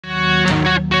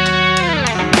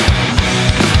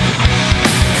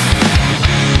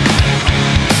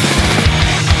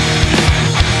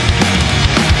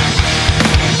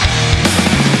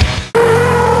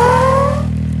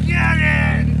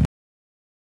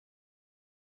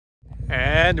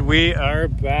And we are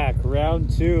back. Round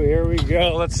 2. Here we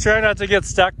go. Let's try not to get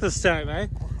stuck this time, eh?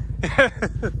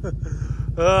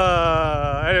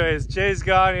 Anyways, Jay's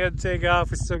gone. He had to take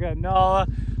off. We still got Nala.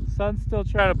 Sun's still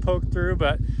trying to poke through,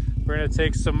 but we're going to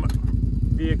take some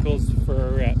vehicles for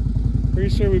a rep.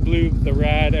 Pretty sure we blew the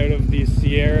rad out of the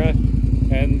Sierra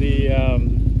and the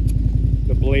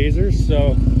Blazer,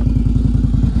 so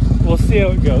we'll see how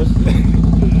it goes.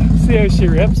 See how she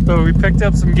rips, but we picked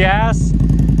up some gas.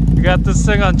 We got this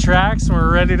thing on tracks and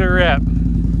we're ready to rip.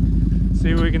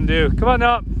 See what we can do. Come on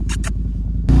up.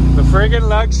 The friggin'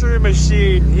 luxury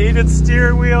machine. Heated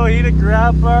steering wheel, heated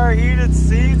grab bar, heated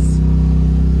seats.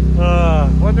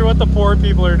 Wonder what the poor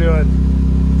people are doing.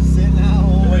 Sitting at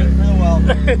home waiting for the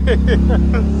welder.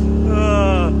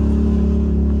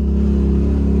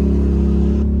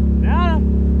 Nada.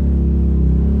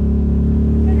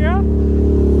 Hey girl.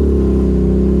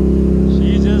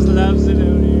 She just loves it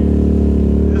out here.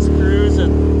 Just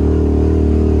cruising.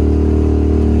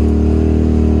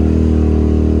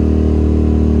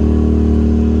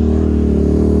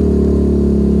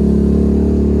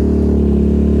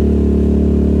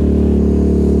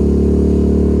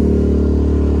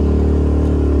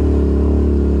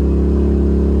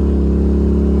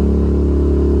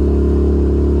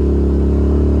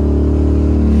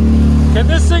 Can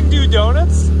this thing do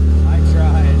donuts? I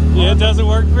tried. Yeah, it doesn't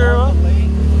work very well? On the lake,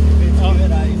 if it's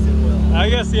good ice, it will. I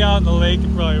guess, yeah, on the lake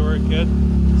it probably work good.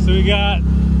 So we got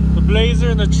the Blazer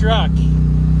and the truck.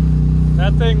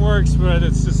 That thing works, but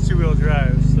it's just two-wheel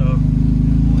drive, so.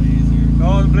 Blazer.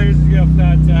 Oh, the Blazer's got a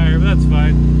flat tire, but that's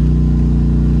fine.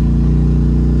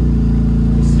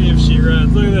 Let's see if she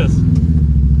runs. Look at this.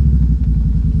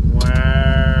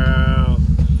 Wow.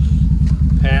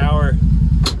 Power.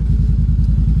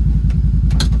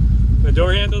 The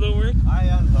door handle don't work? I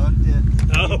unhooked it.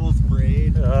 Oh. Cable's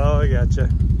frayed. Oh, I gotcha.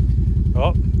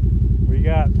 Oh, what do you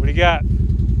got? What do you got?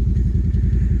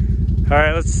 All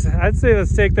right, I'd say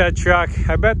let's take that truck.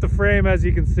 I bet the frame, as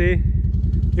you can see.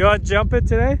 You want to jump it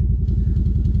today?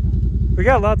 We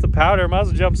got lots of powder, might as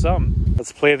well jump some.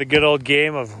 Let's play the good old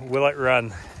game of will it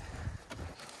run?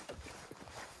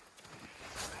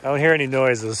 I don't hear any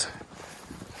noises.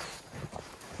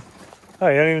 Oh,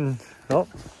 you don't even, oh.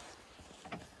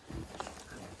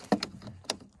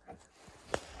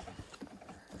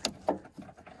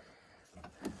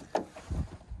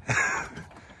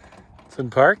 It's in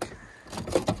park.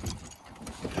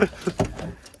 I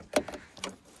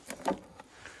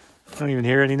don't even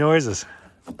hear any noises.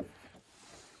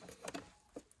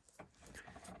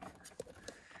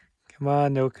 Come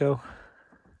on, Noko.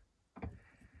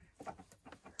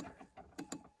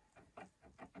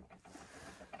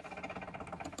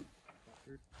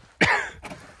 Is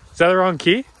that the wrong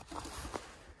key?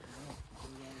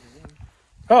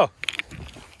 Oh,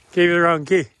 gave you the wrong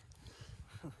key.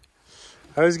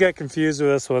 I always get confused with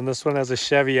this one. This one has a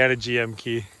Chevy and a GM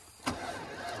key.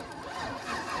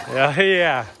 Yeah,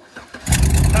 yeah.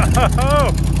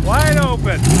 Oh, wide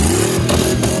open.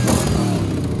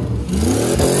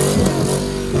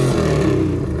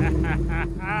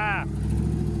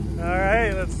 All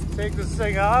right, let's take this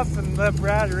thing off and let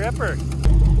Brad rip her.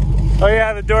 Oh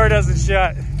yeah, the door doesn't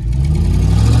shut.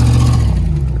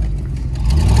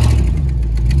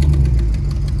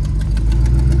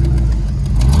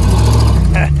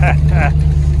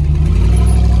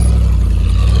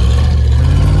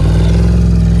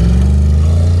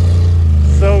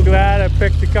 So glad I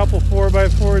picked a couple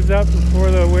 4x4s up before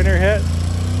the winter hit.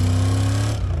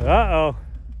 Uh-oh.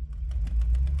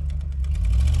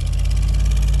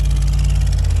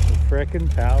 The frickin'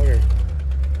 powder.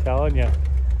 Telling ya.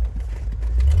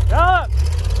 Ah!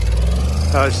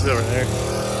 Oh, she's over there.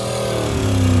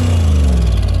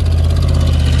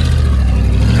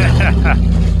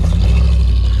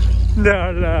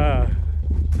 No.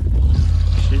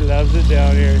 She loves it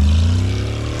down here.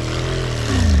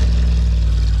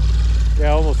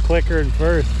 Yeah, almost click her in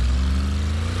first.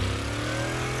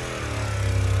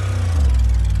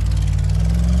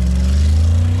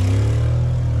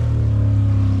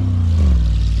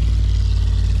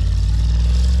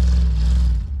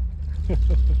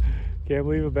 Can't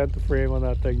believe I bent the frame on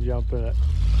that thing jumping it.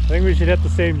 I think we should hit the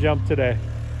same jump today.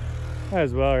 Might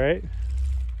as well, right?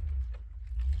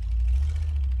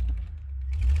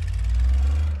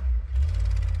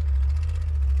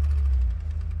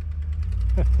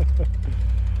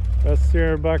 Best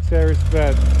 $300 I ever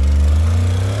spent.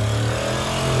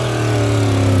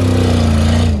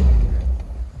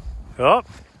 Oh,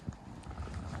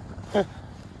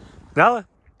 Nala.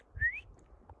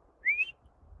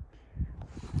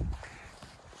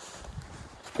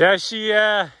 Yeah,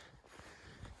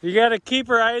 You gotta keep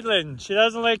her idling. She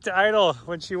doesn't like to idle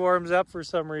when she warms up for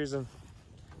some reason.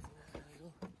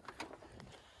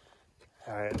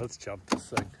 All right, let's jump this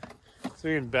thing so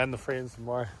we can bend the frame some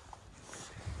more.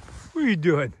 What are you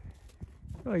doing?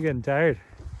 I'm really getting tired.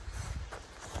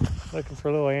 Looking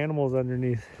for little animals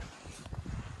underneath.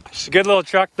 It's a good little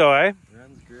truck though, eh?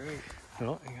 Runs great.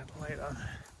 Oh, you got the light on.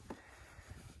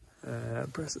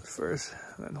 Press it first,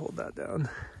 and then hold that down.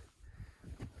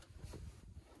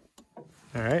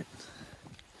 All right.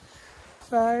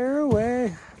 Fire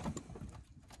away.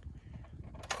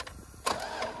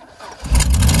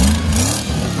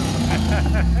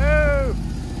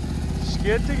 It's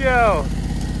good to go.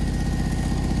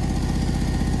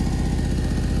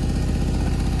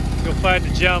 Let's go find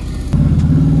the jump.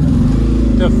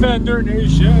 Defender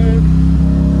Nation.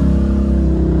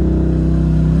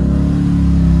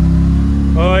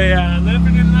 Oh yeah,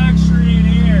 living in luxury in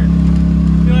here.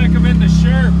 I feel like I'm in the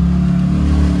Sherp.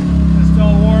 Just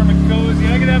all warm and cozy.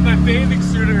 I could have my bathing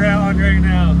suit around right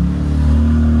now.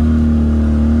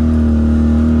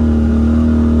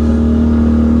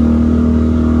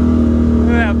 Look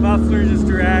at that muffler just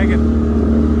dragging.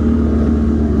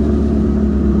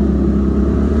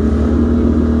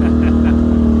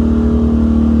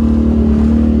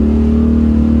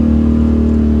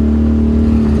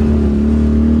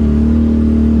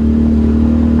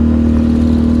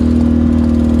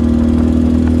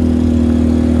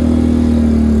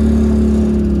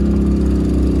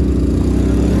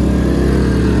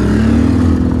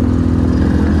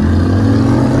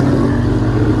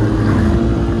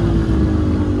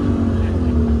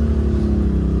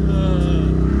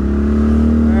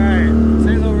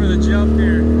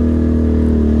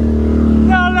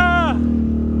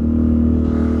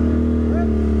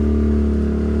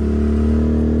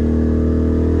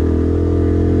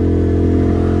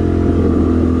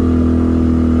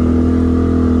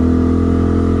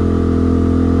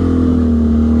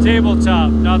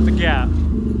 Tabletop, not the gap.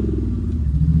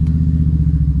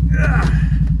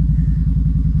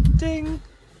 Ding!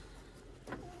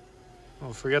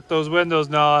 Don't forget those windows,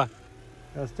 Noah.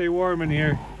 Gotta stay warm in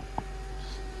here.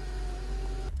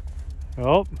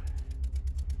 Oh. I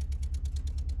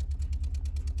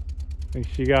think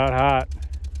she got hot.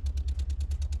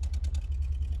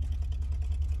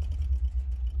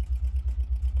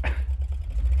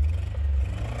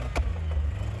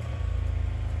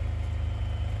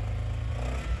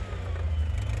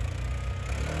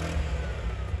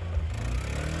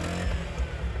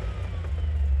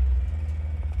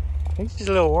 I think she's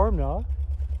a little warm now.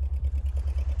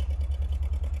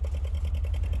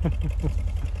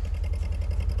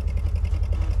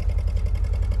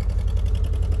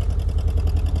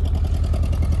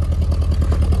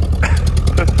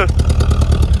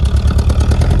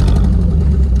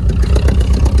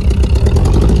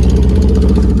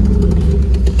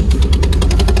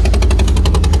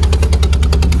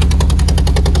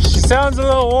 She sounds a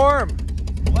little warm.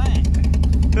 What?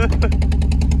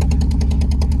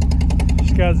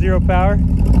 She's got 0 power.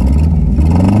 Coming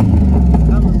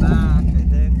back, I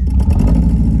think.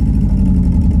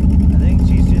 I think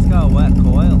she's just got a wet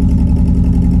coil.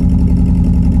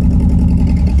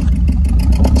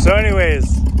 So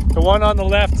anyways, the one on the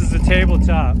left is the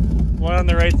tabletop. The one on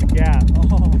the right's the gap.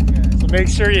 Oh, okay. So make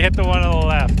sure you hit the one on the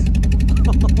left.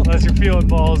 Unless you're feeling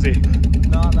ballsy.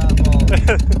 Not that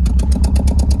ballsy.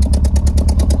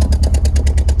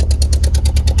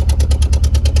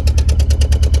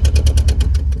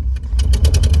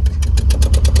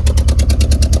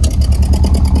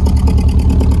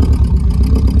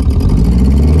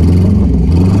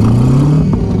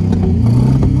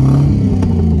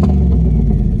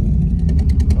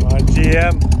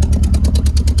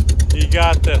 You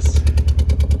got this.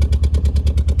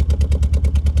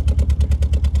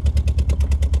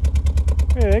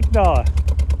 What do you think, Noah?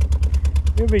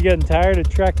 You'll be getting tired of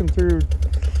trekking through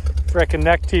frickin'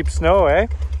 neck-deep snow, eh?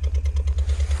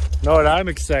 Know what I'm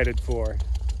excited for?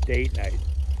 Date night.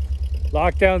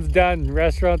 Lockdown's done.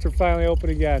 Restaurants are finally open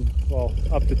again. Well,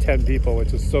 up to 10 people,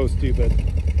 which is so stupid.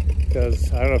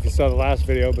 Because, I don't know if you saw the last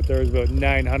video, but there was about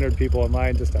 900 people in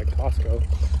line just at Costco.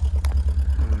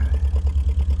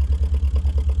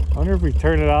 I wonder if we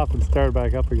turn it off and start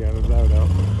back up again without out.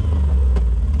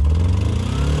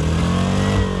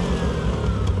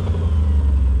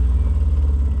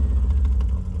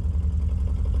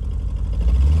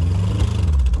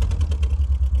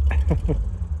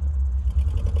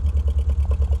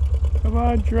 Come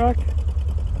on, truck.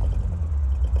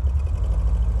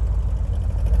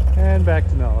 And back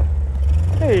to Noah.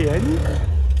 Hey, Eddie.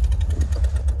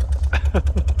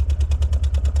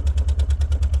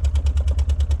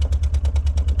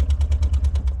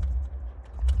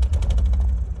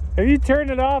 Have you turned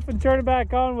it off and turned it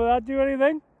back on without doing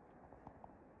anything?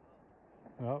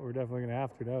 Oh, we're definitely gonna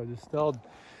have to now. Just stalled.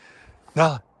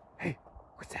 Nala, hey,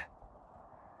 what's that?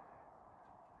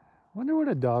 Wonder what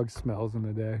a dog smells in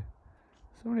a day.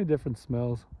 So many different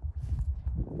smells.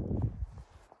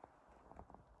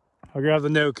 I'll grab the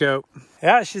no coat.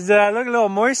 Yeah, she's looking a little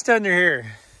moist under here.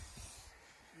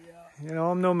 Yeah. You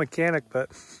know, I'm no mechanic, but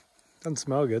doesn't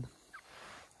smell good.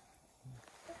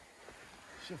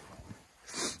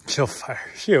 She'll fire.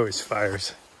 She always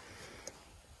fires.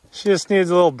 She just needs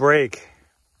a little break.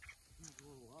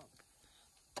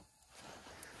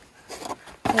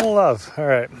 A little love. All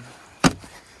right.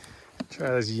 Try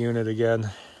this unit again.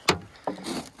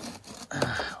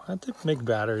 I have to make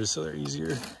batteries so they're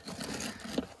easier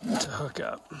to hook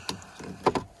up.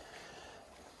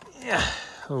 Yeah,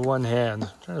 with one hand. I'm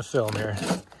trying to film here.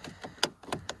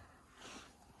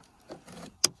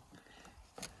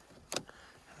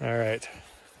 All right.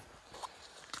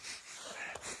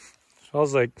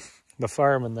 Smells like the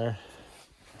fireman there.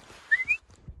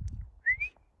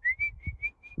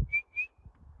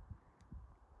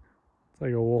 It's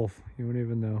like a wolf. You wouldn't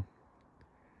even know.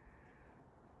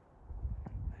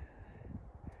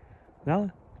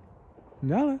 Nala.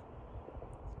 Nala.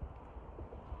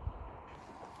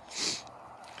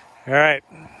 All right.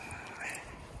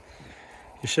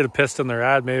 You should have pissed on the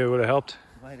rod. Maybe it would have helped.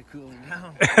 Might have cooled it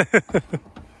down.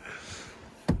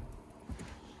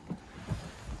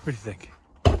 What do you think?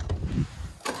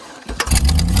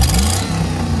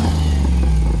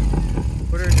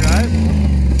 Put her in drive?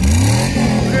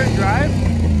 Put her in drive?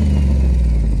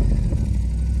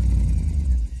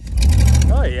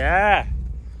 Oh yeah.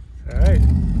 All right.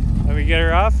 Let me get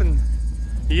her off and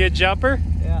you get a jumper?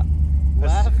 Yeah.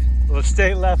 Left? Let's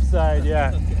stay left side,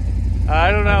 yeah. Okay. I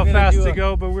don't know how fast to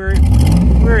go, but we were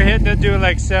hitting it doing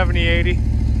like 70, 80. Right.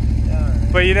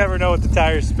 But you never know what the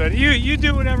tires spin. You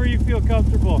do whatever you feel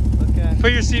comfortable. Okay.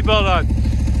 Put your seatbelt on.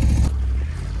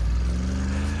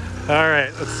 All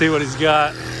right, let's see what he's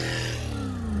got.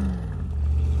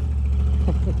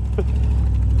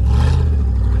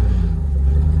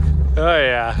 Oh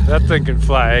yeah, that thing can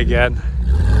fly again.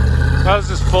 Let's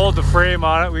just fold the frame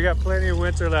on it. We got plenty of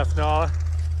winter left, Nala.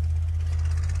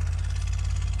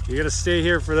 You gotta stay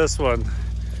here for this one.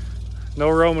 No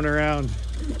roaming around.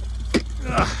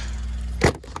 Ugh.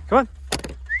 Come on.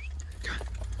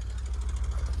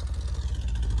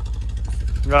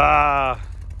 Ah.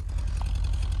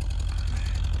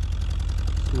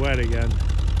 It's wet again.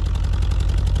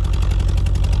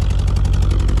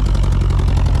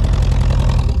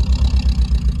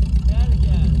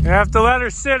 You have to let her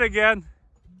sit again.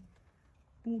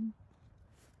 Boom.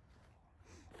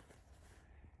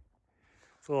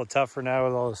 It's a little tougher now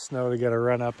with all the snow to get a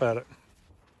run up at it.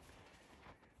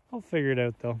 I'll figure it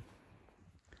out though.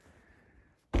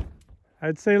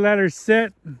 I'd say let her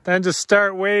sit, then just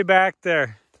start way back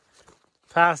there.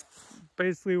 Past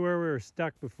basically where we were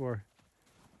stuck before.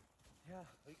 Yeah,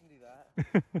 we can do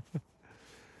that.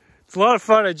 It's a lot of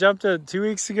fun. I jumped it 2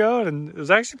 weeks ago and it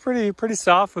was actually pretty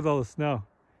soft with all the snow.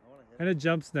 And it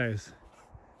jumps nice.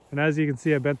 And as you can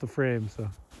see, I bent the frame, so.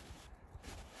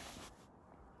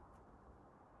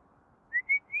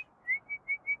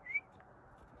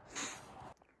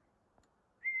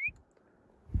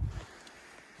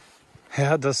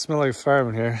 Yeah, it does smell like a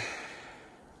fireman here.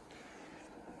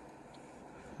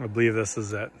 I believe this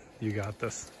is it. You got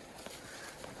this.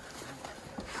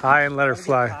 High and let her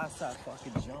fly. Past that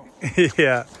fucking jump.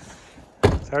 Yeah.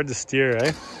 It's hard to steer,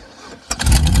 eh?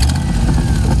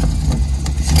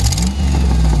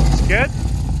 It's good?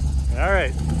 All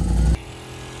right.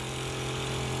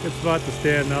 Good spot to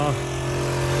stand now.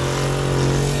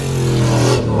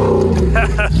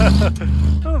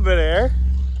 A little bit of air.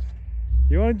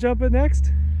 You want to jump in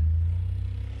next?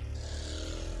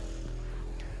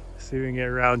 See if we can get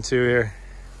round 2 here.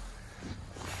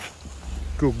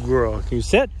 Good girl. Can you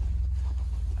sit?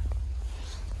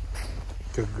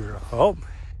 Good girl. Oh.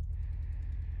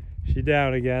 She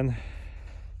down again.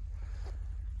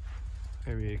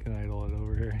 Maybe you can idle it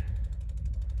over here.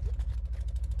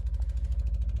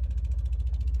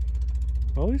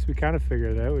 Well, at least we kind of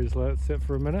figured it out. We just let it sit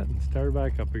for a minute and start her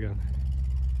back up again.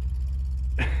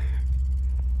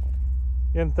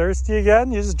 Getting thirsty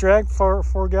again? You just drank 4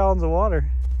 gallons of water.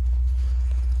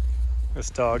 This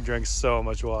dog drinks so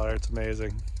much water, it's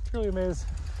amazing. It's really amazing.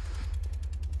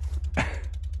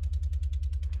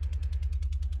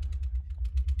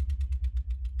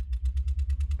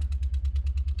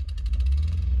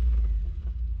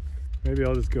 Maybe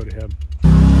I'll just go to him.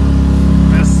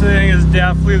 This thing is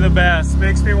definitely the best.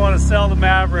 Makes me want to sell the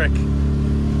Maverick.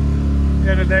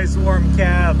 Get a nice warm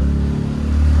cab.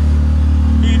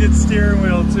 Heated steering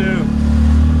wheel too.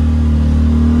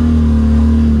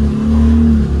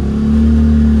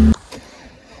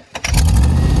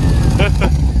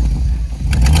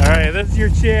 Alright, this is your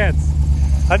chance.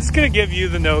 I'm just gonna give you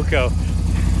the no-go.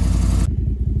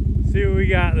 See what we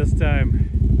got this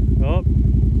time. Oh,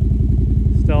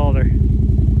 stalled her.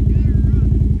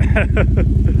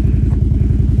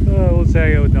 Oh, let's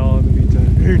hang out with Nala in the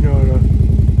meantime. Hey Nala,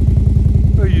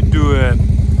 what are you doing?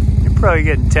 You're probably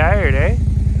getting tired, eh?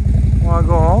 Wanna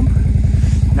go home?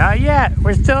 Not yet,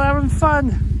 we're still having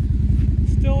fun.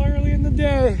 Still early in the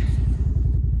day.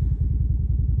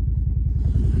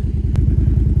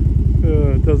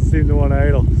 It doesn't seem to want to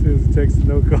idle as soon as it takes the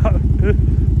no-go off.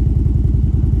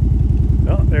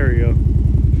 Oh, there we go.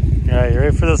 Alright, you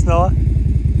ready for this, Noah?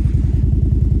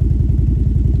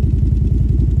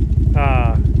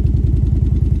 Ah.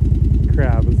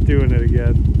 Crap, it's doing it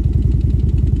again.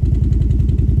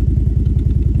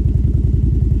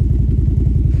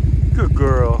 Good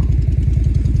girl.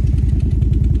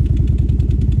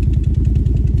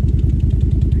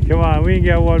 Come on, we can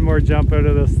get one more jump out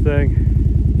of this thing.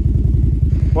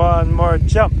 One more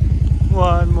jump.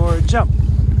 One more jump.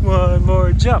 One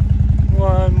more jump.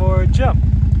 One more jump.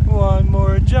 One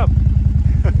more jump.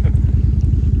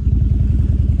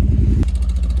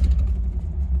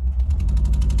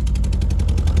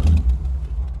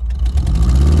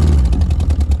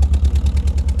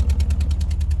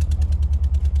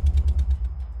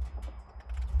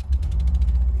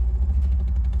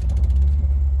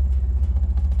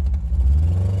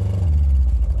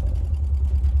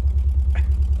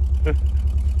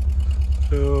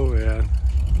 Oh man.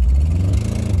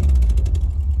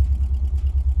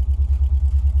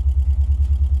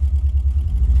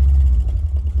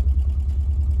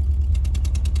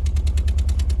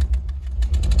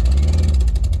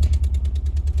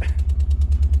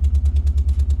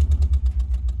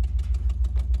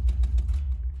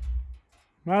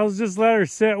 Might as well just let her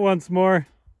sit once more.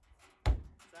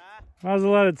 Might as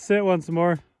well let it sit once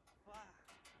more.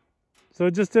 So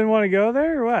it just didn't want to go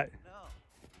there or what?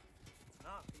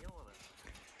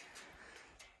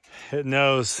 It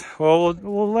knows. Well,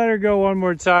 we'll let her go one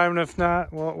more time, and if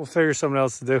not, we'll figure something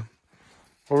else to do.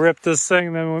 We'll rip this thing,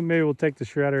 and then maybe we'll take the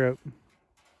shredder out.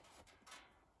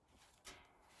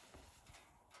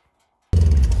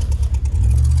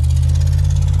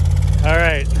 All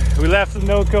right, we left the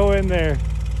no-go in there.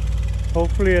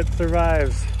 Hopefully it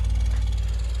survives.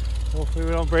 Hopefully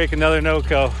we don't break another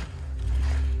no-go.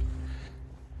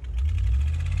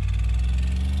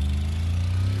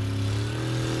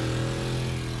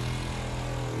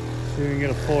 See if we can get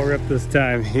a full rip this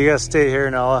time. You gotta stay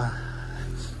here, Noah.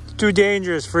 It's too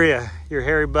dangerous for you, your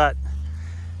hairy butt.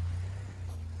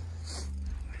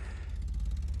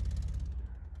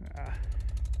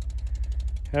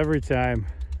 Every time.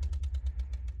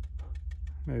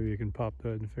 Maybe you can pop the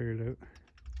hood and figure it out.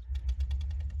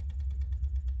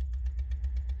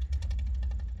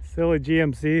 Silly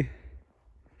GMC.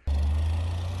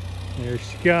 There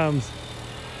she comes.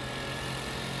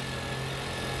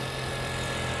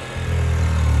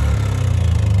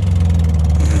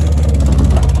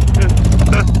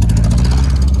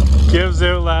 Gives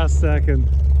out last second.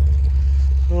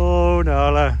 Oh,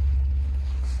 Nala.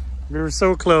 We were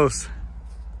so close.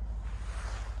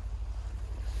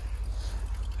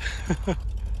 What'd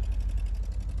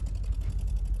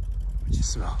you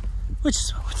smell? What'd you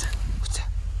smell? What's that? What's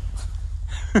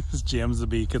that? Just jams the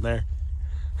beacon there.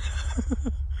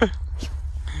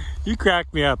 You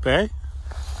cracked me up, eh?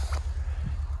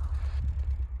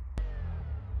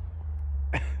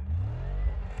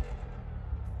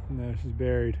 No, she's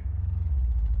buried.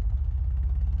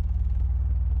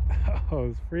 Oh,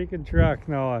 this freaking truck,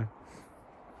 Noah.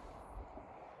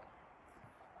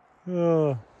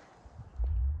 Oh.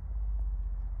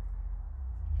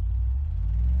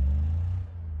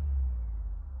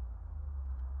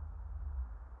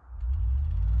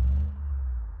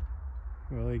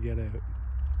 Will he get out?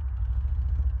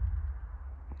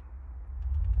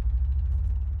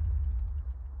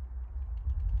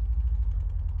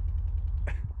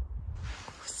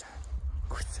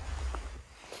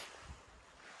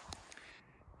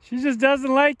 She just doesn't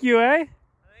like you, eh? I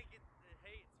think it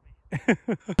hates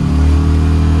me.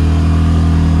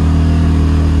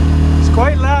 It's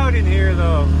quite loud in here,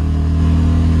 though.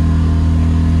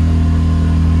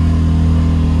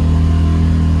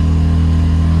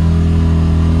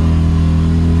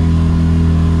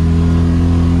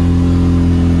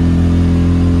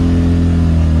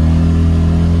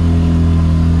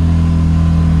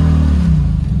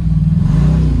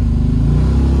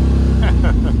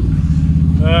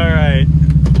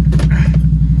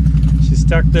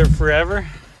 Stuck there forever.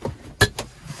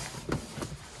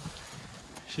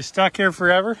 She's stuck here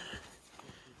forever?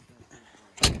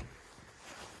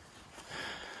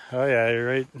 Oh yeah, you're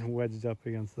right wedged up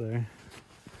against there.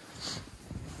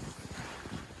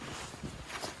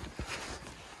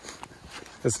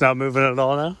 It's not moving at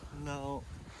all now? No.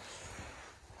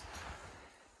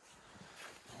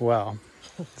 Wow.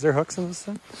 Is there hooks in this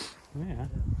thing? Yeah.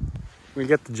 We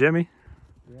get the Jimmy.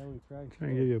 Yeah, we tried.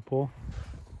 Trying to give you a pull.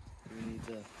 We need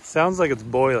to Sounds like it's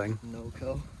boiling.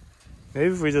 no-co.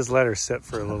 Maybe if we just let her sit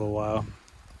for a little while.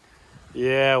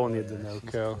 Yeah, we'll need the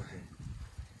no-co.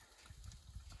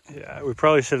 Yeah, we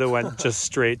probably should have went just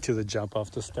straight to the jump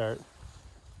off the start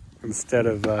instead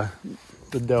of the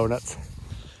donuts.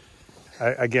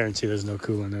 I guarantee there's no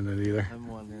coolant in it either. I'm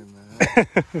wondering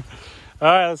that. All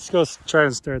right, let's go try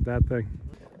and start that thing.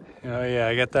 Oh yeah,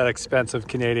 I got that expensive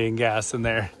Canadian gas in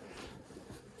there.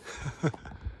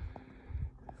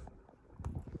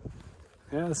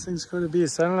 Yeah, this thing's going to be.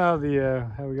 So I don't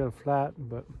know how we got it flat,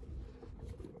 but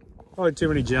probably too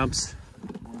many jumps.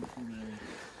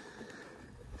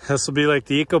 This will be like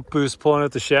the EcoBoost pulling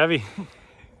out the Chevy.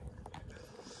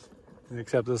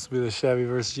 Except this will be the Chevy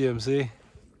versus GMC.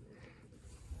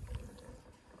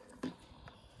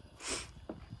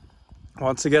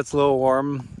 Once it gets a little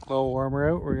warmer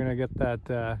out, we're gonna get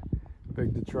that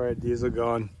big Detroit diesel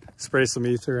going. Spray some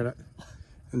ether in it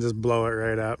and just blow it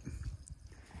right up.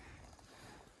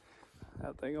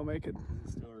 That thing will make it.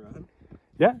 Still running?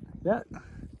 Yeah, yeah.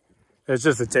 It's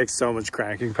just, it takes so much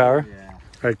cranking power. Yeah.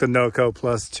 Like the no-co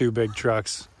plus 2 big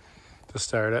trucks to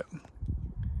start it.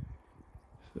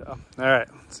 So, all right,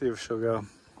 let's see if she'll go.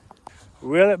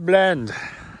 Will it blend?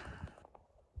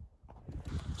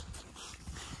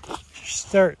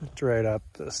 Start right up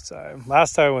this time.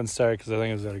 Last time I wouldn't start because I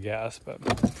think it was out of gas, but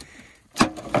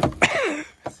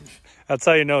that's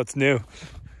how you know it's new.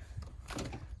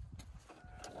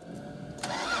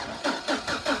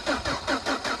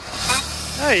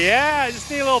 Oh yeah, I just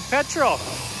need a little petrol.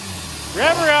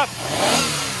 Rev her up.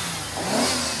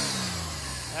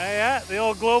 Oh yeah, the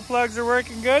old glow plugs are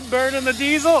working good, burning the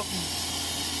diesel.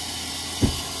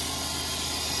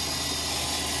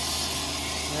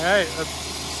 All right, let's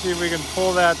see if we can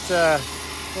pull that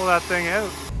thing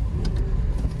out.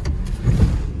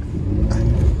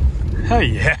 Oh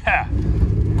yeah.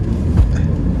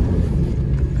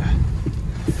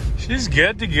 She's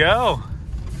good to go.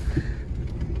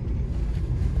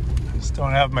 Just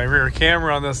don't have my rear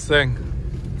camera on this thing.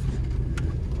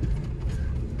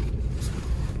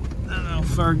 I don't know how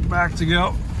far back to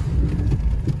go.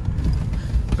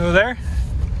 Go there.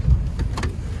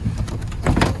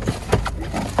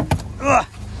 Ugh.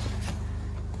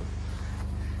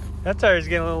 That tire's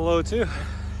getting a little low too.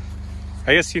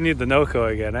 I guess you need the no-co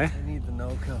again, eh? I need the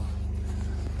no-co.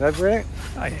 That right?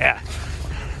 Oh yeah.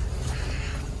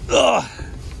 Ugh.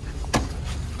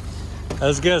 I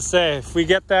was gonna say, if we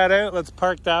get that out, let's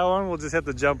park that one. We'll just hit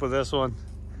the jump with this one.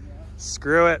 Yeah.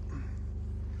 Screw it.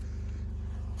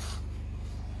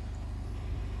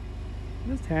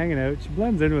 Just hanging out. She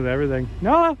blends in with everything.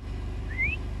 No.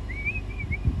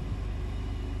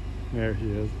 There she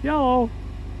is. Yellow.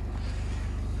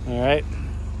 All right.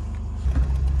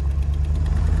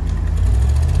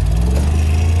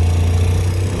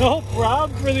 No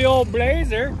problem for the old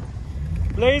Blazer.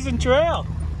 Blazing trail.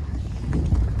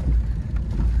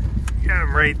 Got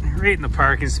him right in the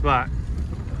parking spot.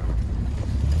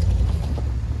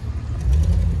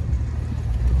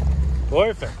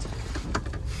 Perfect.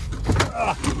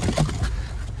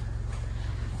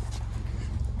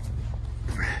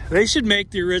 They should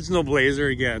make the original Blazer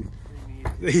again.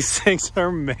 These things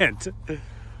are meant.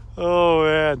 Oh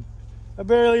man, I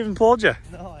barely even pulled you.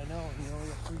 No, I know. You only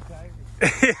got 3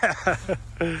 tires.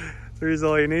 Yeah, 3's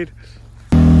all you need.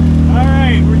 All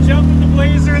right, we're jumping the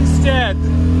Blazer instead.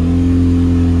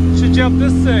 Should jump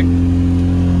this thing.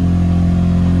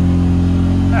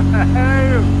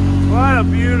 What a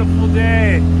beautiful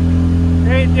day.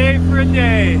 Great day for a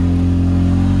day.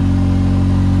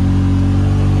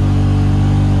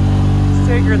 Let's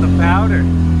take her in the powder.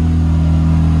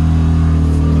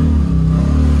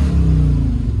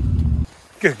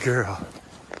 Good girl.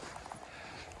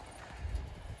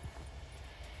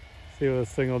 See what this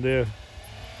thing will do.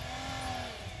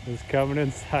 It's coming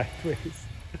in sideways.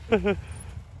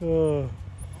 Oh,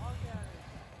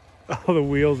 the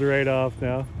wheels are right off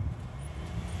now.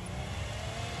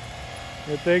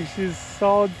 I think she's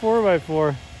solid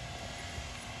 4x4.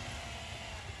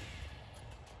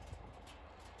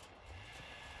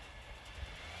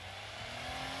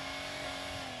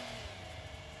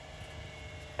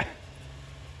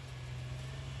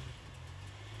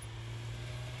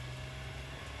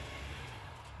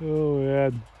 Oh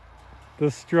man, the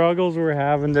struggles we're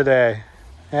having today.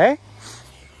 Hey?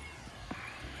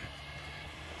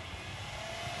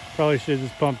 Probably should have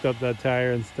just pumped up that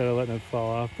tire instead of letting it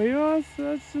fall off. But you know,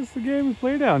 that's just the game we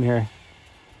play down here.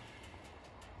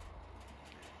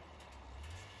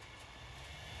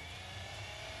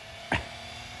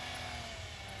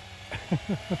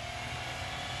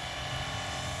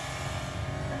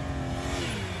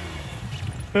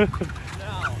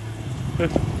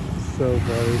 So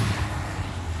funny.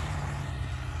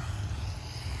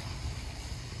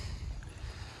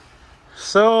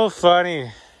 So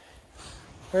funny.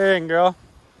 Hey, girl.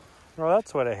 Well,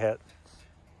 that's what I hit.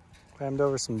 Clammed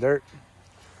over some dirt.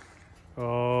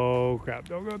 Oh, crap.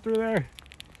 Don't go through there.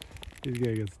 He's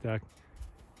gonna get stuck.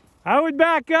 I would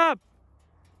back up.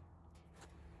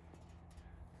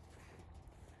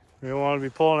 We don't want to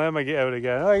be pulling him out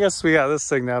again. I guess we got this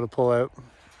thing now to pull out.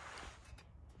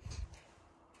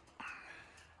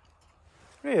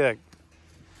 What do you think?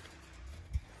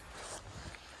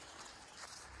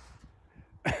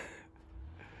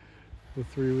 The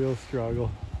three-wheel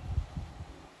struggle.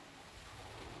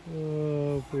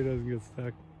 Oh, hopefully he doesn't get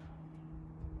stuck.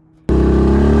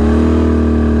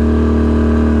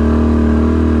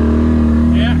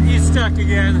 Yeah, he's stuck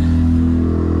again.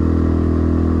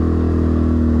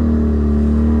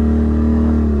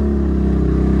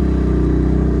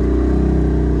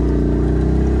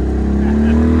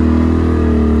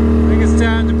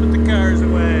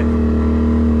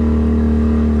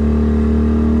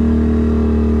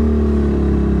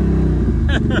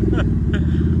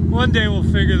 One day we'll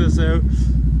figure this out.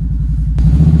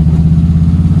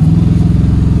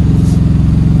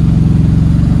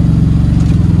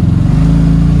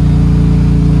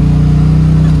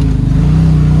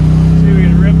 See if we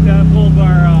can rip that bull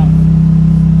bar off.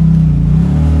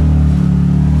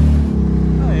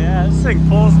 Oh yeah, this thing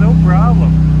pulls no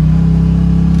problem.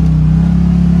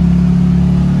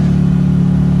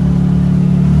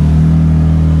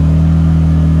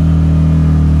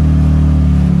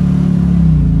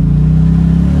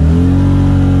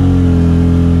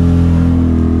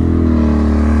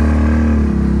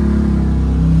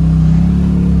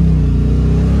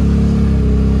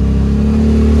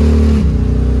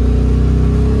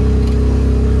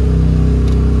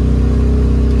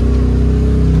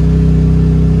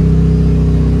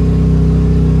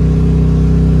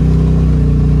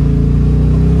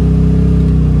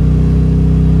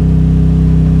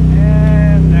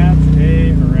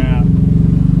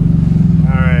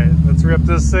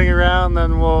 This thing around,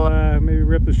 then we'll maybe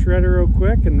rip the shredder real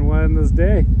quick and wind this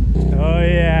day. Oh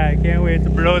yeah, I can't wait to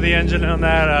blow the engine on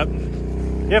that up,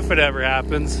 if it ever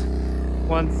happens.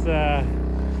 Once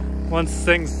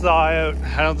things thaw out,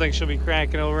 I don't think she'll be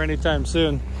cranking over anytime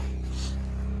soon.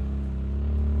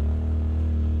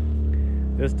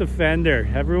 This Defender,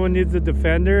 everyone needs a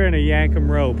Defender and a Yankum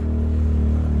rope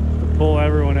to pull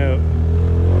everyone out.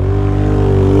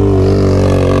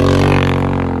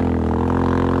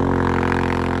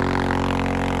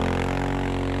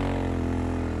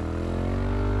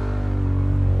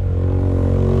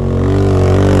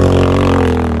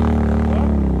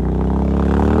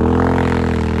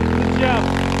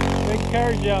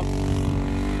 Jump.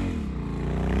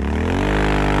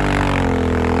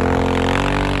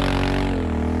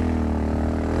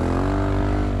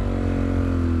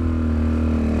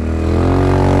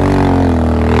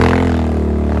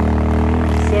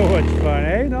 So much fun,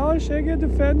 eh? No, should I get a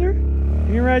Defender?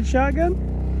 You can ride shotgun?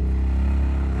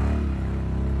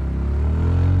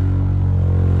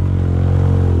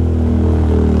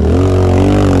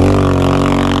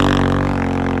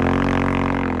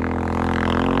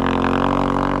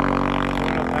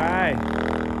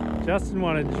 Justin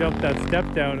wanted to jump that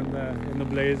step down in the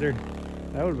Blazer.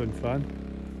 That would have been fun.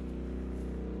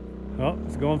 Oh,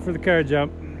 it's going for the car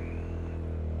jump.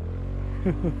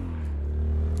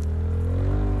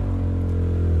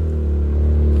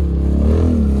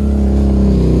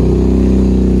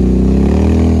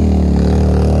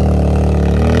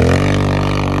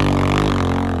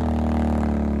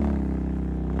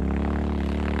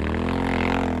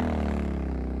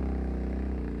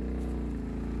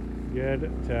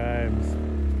 Good times.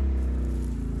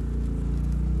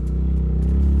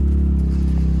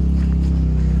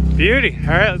 Beauty.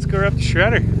 All right, let's go up the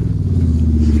shredder.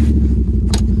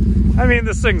 I mean,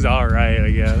 this thing's all right,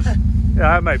 I guess.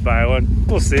 Yeah, I might buy one.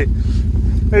 We'll see.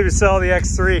 Maybe sell the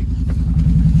X3.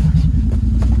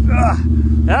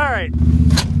 All right.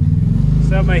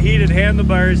 So I have my heated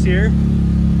handlebars here.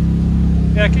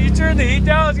 Yeah, can you turn the heat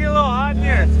down? It's getting a little hot in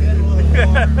here. It's getting a little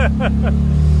warm.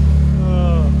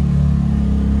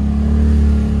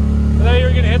 I thought you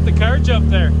were gonna hit the car jump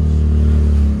there. I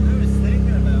was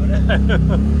thinking about it.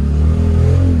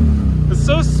 This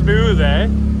so smooth, eh?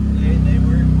 They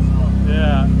work well.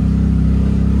 Yeah.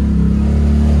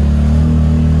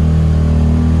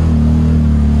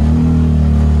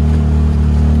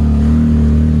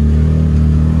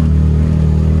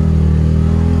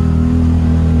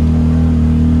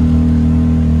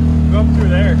 Go up through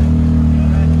there.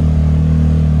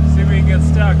 See if we can get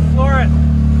stuck. Floor it.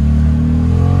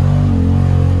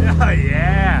 Oh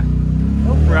yeah.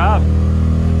 No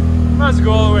problem. Might as well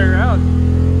go all the way around.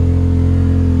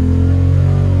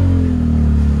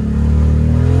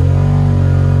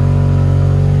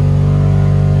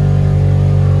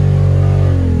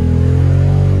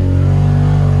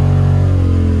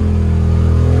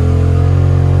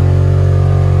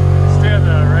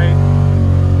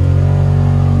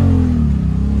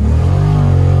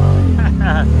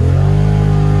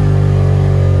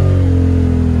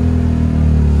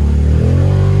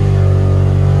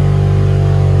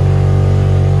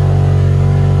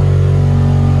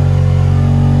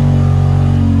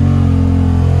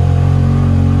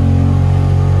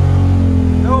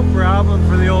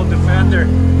 For the old Defender.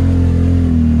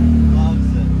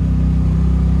 Loves it.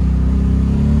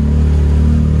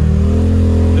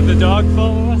 Did the dog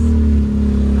follow us?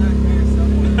 Back there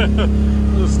somewhere.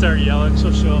 We'll start yelling.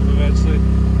 She'll show up eventually.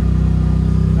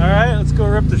 Alright, let's go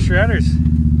rip the shredders.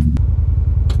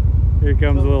 Here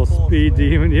comes a little speed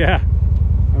demon. Yeah.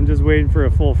 I'm just waiting for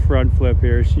a full front flip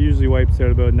here. She usually wipes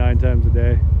out about 9 times a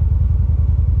day.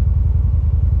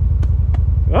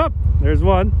 Oh, there's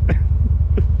one.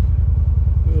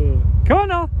 Come on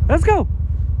now, let's go.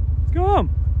 Let's go home.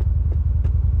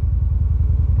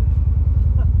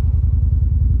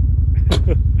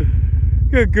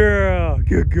 Good girl,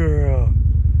 good girl.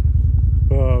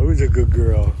 Oh, who's a good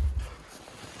girl?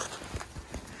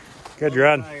 Good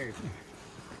run. Tired.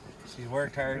 She's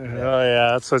worked hard. Oh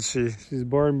yeah, that's what she's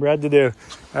born and bred to do.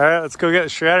 All right, let's go get the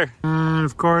shredder. And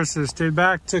of course, I stayed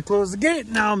back to close the gate.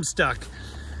 Now I'm stuck.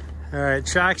 All right,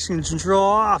 traction control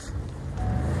off.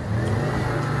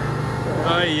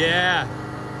 Oh yeah,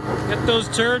 get those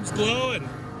turds glowing.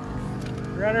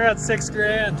 Run her at $6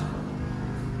 grand.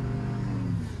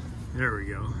 There we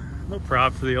go. No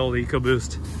prop for the old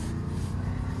EcoBoost.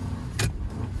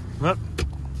 Well,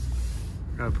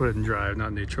 gotta put it in drive,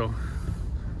 not neutral.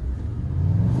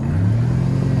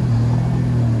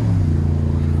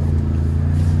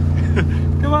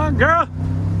 Come on, girl.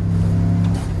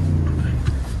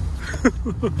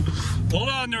 Hold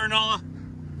on there, Nola.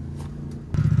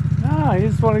 No, you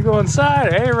just want to go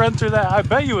inside. Hey, run through that. I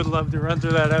bet you would love to run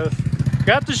through that house.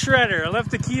 Got the shredder. I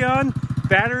left the key on.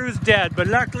 Battery was dead, but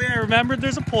luckily I remembered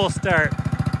there's a pull start.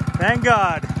 Thank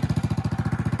God.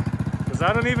 Because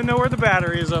I don't even know where the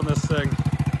battery is on this thing.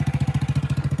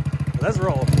 Let's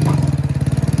roll.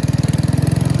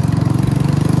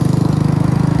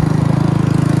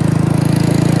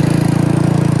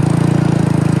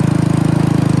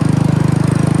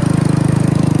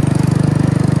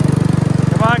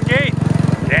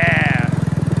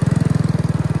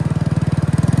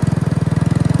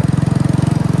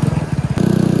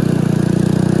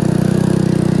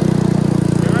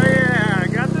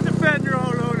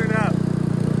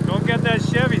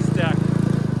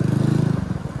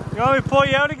 You want me to pull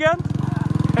you out again?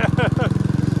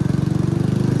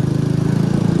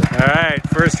 All right,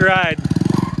 first ride.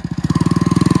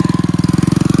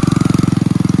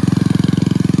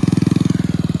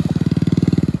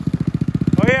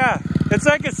 Oh yeah, it's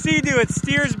like a Sea-Doo, it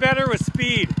steers better with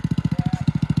speed.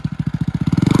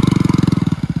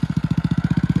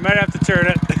 You might have to turn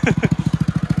it.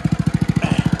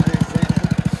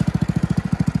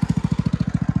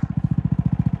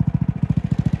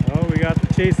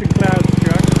 Chasing Clouds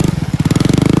truck. I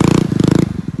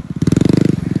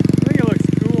think it looks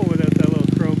cool without that little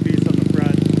chrome piece on the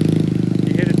front.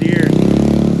 You hit a deer.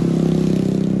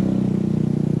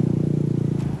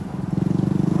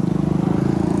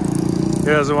 He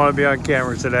doesn't want to be on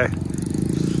camera today.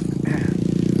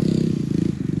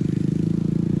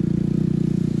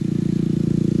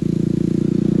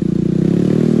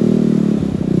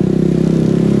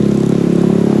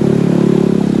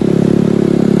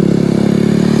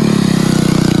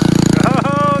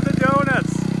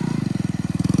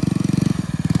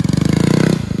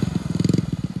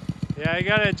 Yeah, I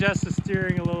gotta adjust the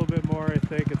steering a little bit more, I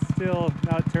think. It's still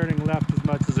not turning left as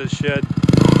much as it should.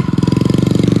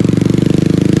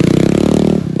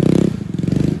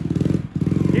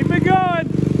 Keep it going!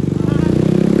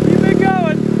 Keep it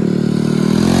going!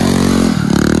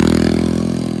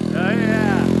 Oh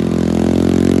yeah!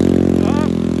 Oh.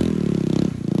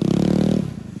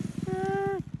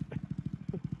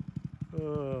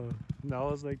 Oh.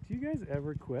 Nala's like, do you guys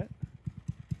ever quit?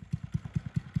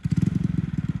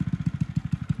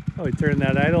 Probably turn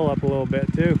that idle up a little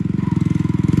bit too.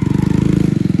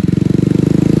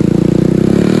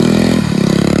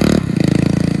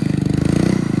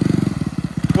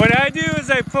 What I do is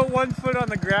I put one foot on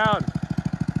the ground.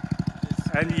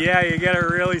 And yeah, you gotta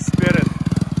really spin it.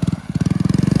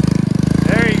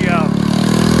 There you go.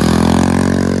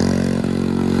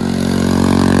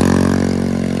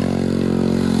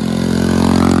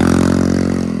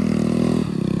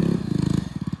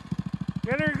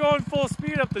 Get her going full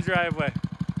speed up the driveway.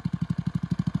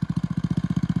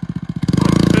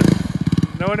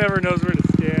 No one ever knows where to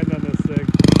stand on this thing.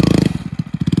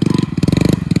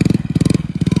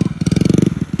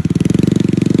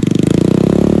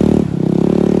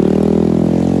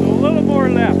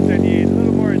 Left I need a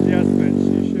little more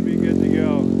adjustment. She should be good to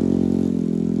go.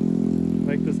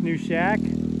 Like this new shack,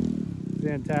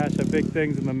 Zantasha, big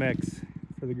things in the mix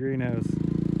for the greenhouse.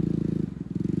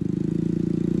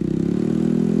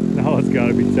 Now it's got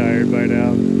to be tired by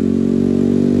now.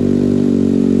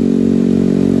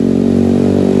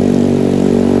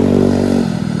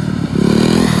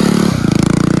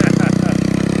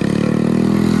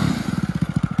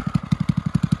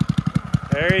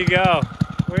 There you go.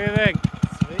 What do you think?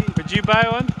 Did you buy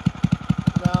one?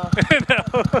 No. No.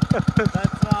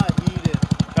 That's not heated.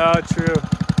 Oh, true.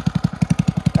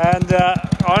 And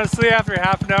honestly, after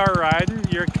half an hour riding,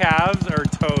 your calves are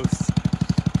toast.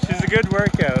 She's a good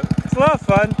workout. It's a lot of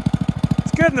fun.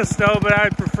 It's good in the snow, but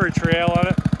I'd prefer trail on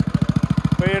it.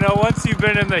 But you know, once you've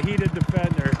been in the heated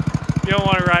Defender, you don't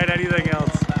want to ride anything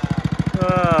else.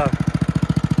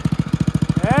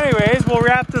 Anyways, we'll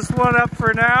wrap this one up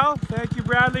for now. Thank you,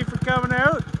 Bradley, for coming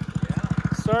out.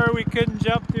 Sorry we couldn't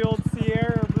jump the old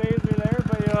Sierra or Blazer there,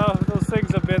 but you know, those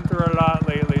things have been through a lot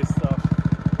lately, so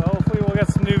hopefully we'll get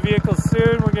some new vehicles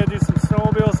soon. We're going to do some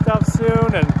snowmobile stuff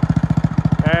soon, and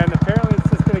apparently it's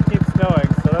just going to keep snowing,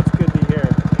 so that's good to hear.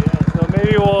 Yeah. So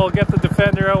maybe we'll get the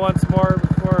Defender out once more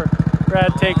before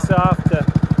Brad takes off to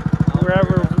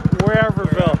wherever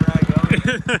Bill.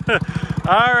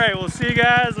 All right, we'll see you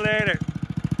guys later.